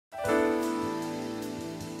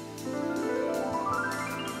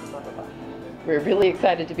We're really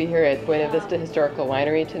excited to be here at Buena Vista Historical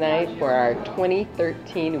Winery tonight for our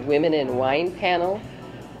 2013 Women in Wine panel.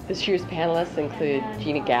 This year's panelists include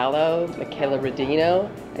Gina Gallo, Michaela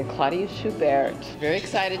Rodino, and Claudia Schubert. Very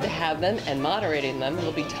excited to have them, and moderating them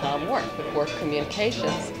will be Tom Work with Work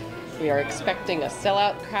Communications. We are expecting a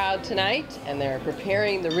sellout crowd tonight, and they're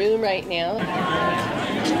preparing the room right now.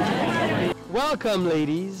 Welcome,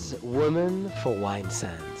 ladies, women for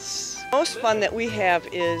WineSense. Most fun that we have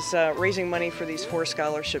is raising money for these 4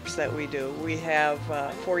 scholarships that we do. We have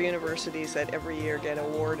 4 universities that every year get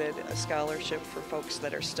awarded a scholarship for folks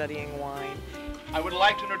that are studying wine. I would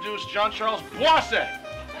like to introduce Jean-Charles Boisset,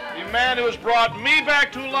 the man who has brought me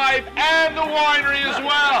back to life and the winery as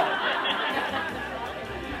well.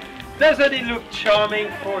 Doesn't he look charming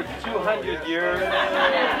for 200 years?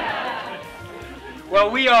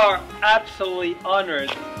 Well, we are absolutely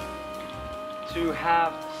honored to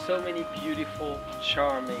have so many beautiful,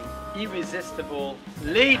 charming, irresistible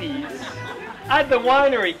ladies at the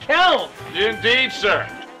winery. Count! Indeed, sir.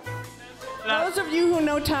 Those of you who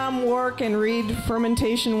know Tom Work and read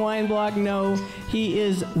Fermentation Wine Blog know he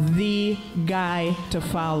is the guy to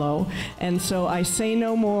follow. And so I say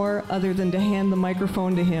no more other than to hand the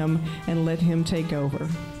microphone to him and let him take over.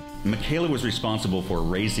 Michaela was responsible for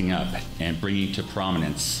raising up and bringing to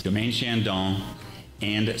prominence Domaine Chandon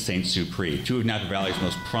and Saint-Supré, 2 of Napa Valley's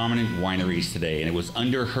most prominent wineries today, and it was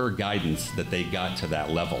under her guidance that they got to that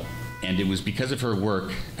level. And it was because of her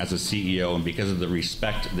work as a CEO and because of the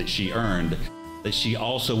respect that she earned that she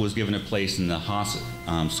also was given a place in the Haas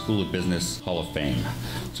School of Business Hall of Fame.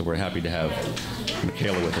 So we're happy to have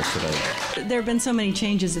Michaela with us today. There have been so many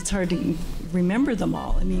changes, it's hard to remember them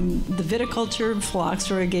all. I mean, the viticulture,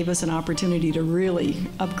 Phylloxera gave us an opportunity to really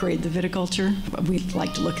upgrade the viticulture. We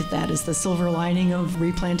like to look at that as the silver lining of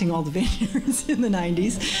replanting all the vineyards in the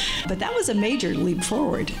 90s. But that was a major leap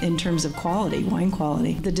forward in terms of quality, wine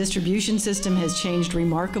quality. The distribution system has changed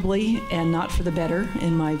remarkably, and not for the better,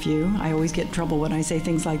 in my view. I always get in trouble when I say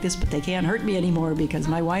things like this, but they can't hurt me anymore because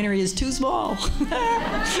my winery is too small.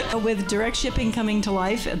 With direct shipping coming to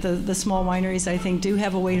life, the small wineries, I think, do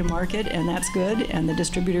have a way to market, and that's good, and the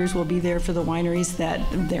distributors will be there for the wineries that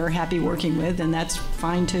they're happy working with, and that's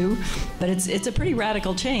fine too. But it's a pretty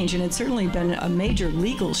radical change, and it's certainly been a major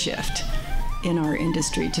legal shift in our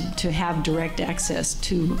industry to have direct access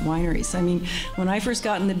to wineries. I mean, when I first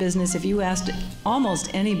got in the business, if you asked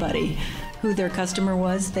almost anybody who their customer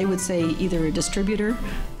was, they would say either a distributor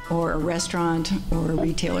or a restaurant or a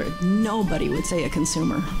retailer. Nobody would say a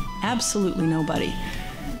consumer. Absolutely nobody.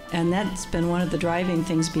 And that's been one of the driving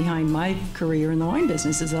things behind my career in the wine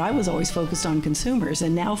business, is that I was always focused on consumers,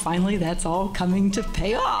 and now finally that's all coming to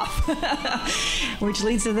pay off. Which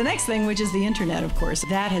leads to the next thing, which is the internet, of course.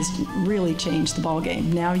 That has really changed the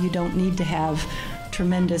ballgame. Now you don't need to have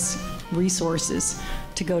tremendous resources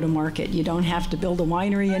to go to market. You don't have to build a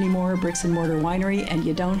winery anymore, a bricks and mortar winery, and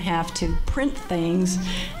you don't have to print things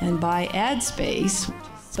and buy ad space.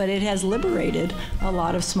 But it has liberated a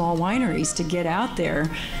lot of small wineries to get out there,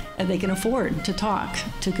 and they can afford to talk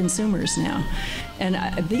to consumers now. And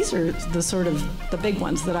these are the sort of the big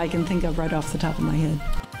ones that I can think of right off the top of my head.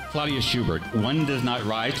 Claudia Schubert, one does not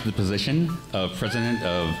rise to the position of president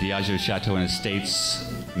of Diageo Chateau and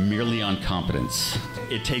Estates merely on competence.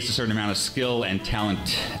 It takes a certain amount of skill and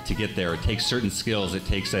talent to get there. It takes certain skills. It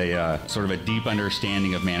takes a sort of a deep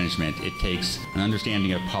understanding of management. It takes an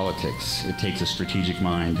understanding of politics. It takes a strategic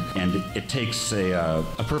mind, and it takes a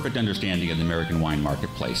perfect understanding of the American wine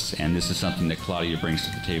marketplace. And this is something that Claudia brings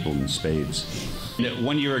to the table in spades.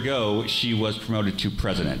 1 year ago, she was promoted to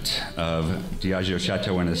president of Diageo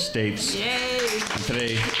Chateau and Estates. Yay! And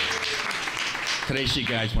today she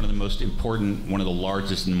guides one of the most important, one of the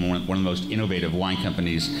largest, and one of the most innovative wine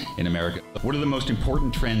companies in America. What are the most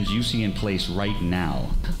important trends you see in place right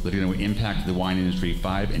now that are going to impact the wine industry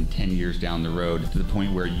 5 and 10 years down the road, to the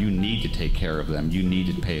point where you need to take care of them, you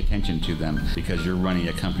need to pay attention to them, because you're running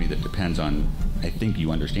a company that depends on, I think,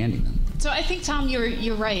 you understanding them? So I think, Tom,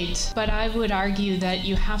 you're right, but I would argue that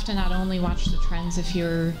you have to not only watch the trends if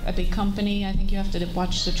you're a big company. I think you have to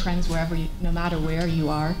watch the trends no matter where you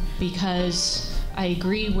are, because I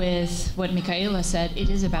agree with what Michaela said.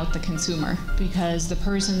 It is about the consumer, because the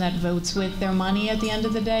person that votes with their money at the end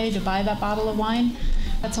of the day to buy that bottle of wine,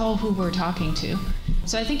 that's all who we're talking to.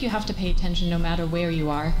 So I think you have to pay attention no matter where you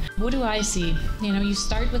are. What do I see? You know, you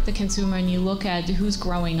start with the consumer and you look at who's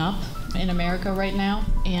growing up in America right now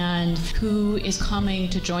and who is coming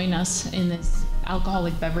to join us in this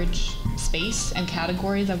alcoholic beverage space and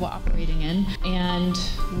category that we're operating in. And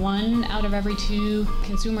 1 out of every 2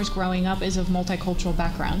 consumers growing up is of multicultural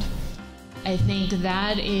background. I think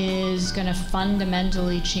that is going to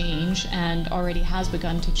fundamentally change, and already has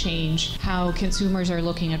begun to change, how consumers are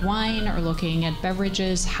looking at wine or looking at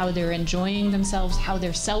beverages, how they're enjoying themselves, how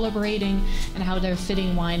they're celebrating, and how they're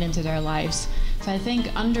fitting wine into their lives. So I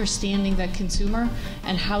think understanding that consumer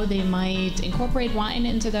and how they might incorporate wine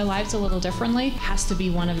into their lives a little differently has to be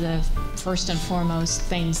one of the first and foremost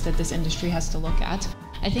things that this industry has to look at.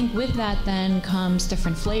 I think with that then comes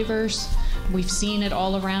different flavors. We've seen it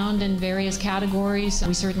all around in various categories.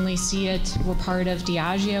 We certainly see it. We're part of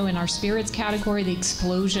Diageo in our spirits category, the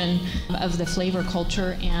explosion of the flavor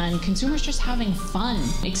culture, and consumers just having fun,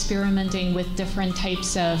 experimenting with different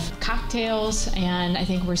types of cocktails. And I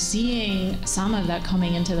think we're seeing some of that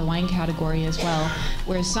coming into the wine category as well,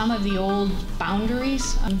 where some of the old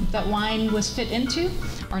boundaries that wine was fit into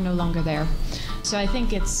are no longer there. So I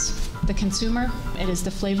think it's the consumer, it is the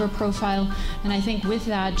flavor profile, and I think with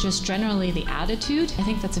that, just generally the attitude, I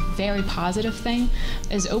think that's a very positive thing,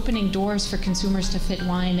 is opening doors for consumers to fit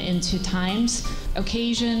wine into times,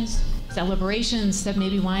 occasions, celebrations that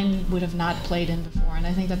maybe wine would have not played in before, and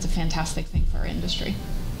I think that's a fantastic thing for our industry.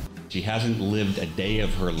 She hasn't lived a day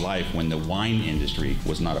of her life when the wine industry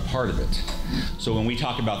was not a part of it. So when we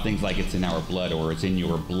talk about things like it's in our blood or it's in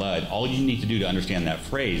your blood, all you need to do to understand that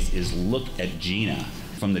phrase is look at Gina.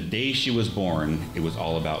 From the day she was born, it was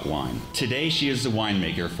all about wine. Today, she is the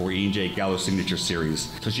winemaker for E&J Gallo's Signature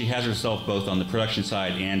Series. So she has herself both on the production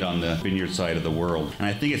side and on the vineyard side of the world. And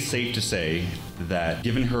I think it's safe to say that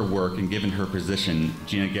given her work and given her position,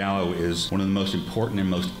 Gina Gallo is one of the most important and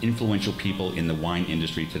most influential people in the wine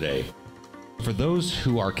industry today. For those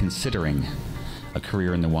who are considering a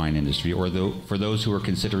career in the wine industry, or for those who are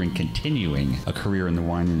considering continuing a career in the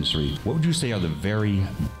wine industry, what would you say are the very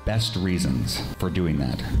best reasons for doing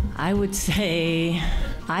that? I would say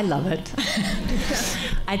I love it.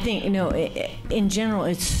 I think, in general,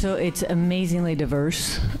 it's amazingly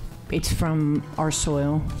diverse. It's from our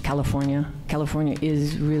soil, California. California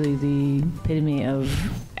is really the epitome of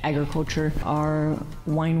agriculture. Our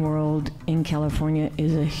wine world in California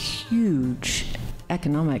is a huge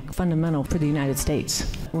economic fundamental for the United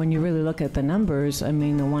States. When you really look at the numbers, I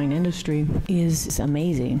mean, the wine industry is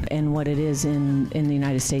amazing and what it is in the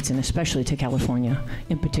United States, and especially to California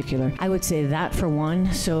in particular. I would say that for one,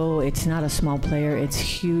 so it's not a small player, it's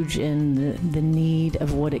huge in the need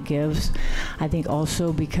of what it gives. I think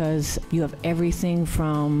also because you have everything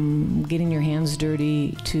from getting your hands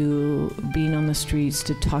dirty to being on the streets,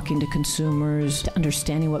 to talking to consumers, to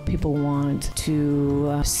understanding what people want,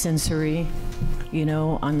 to sensory,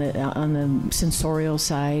 on the sensorial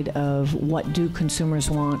side of what do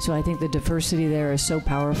consumers want. So I think the diversity there is so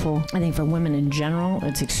powerful. I think for women in general,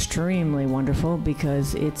 it's extremely wonderful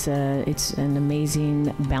because it's an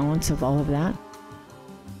amazing balance of all of that.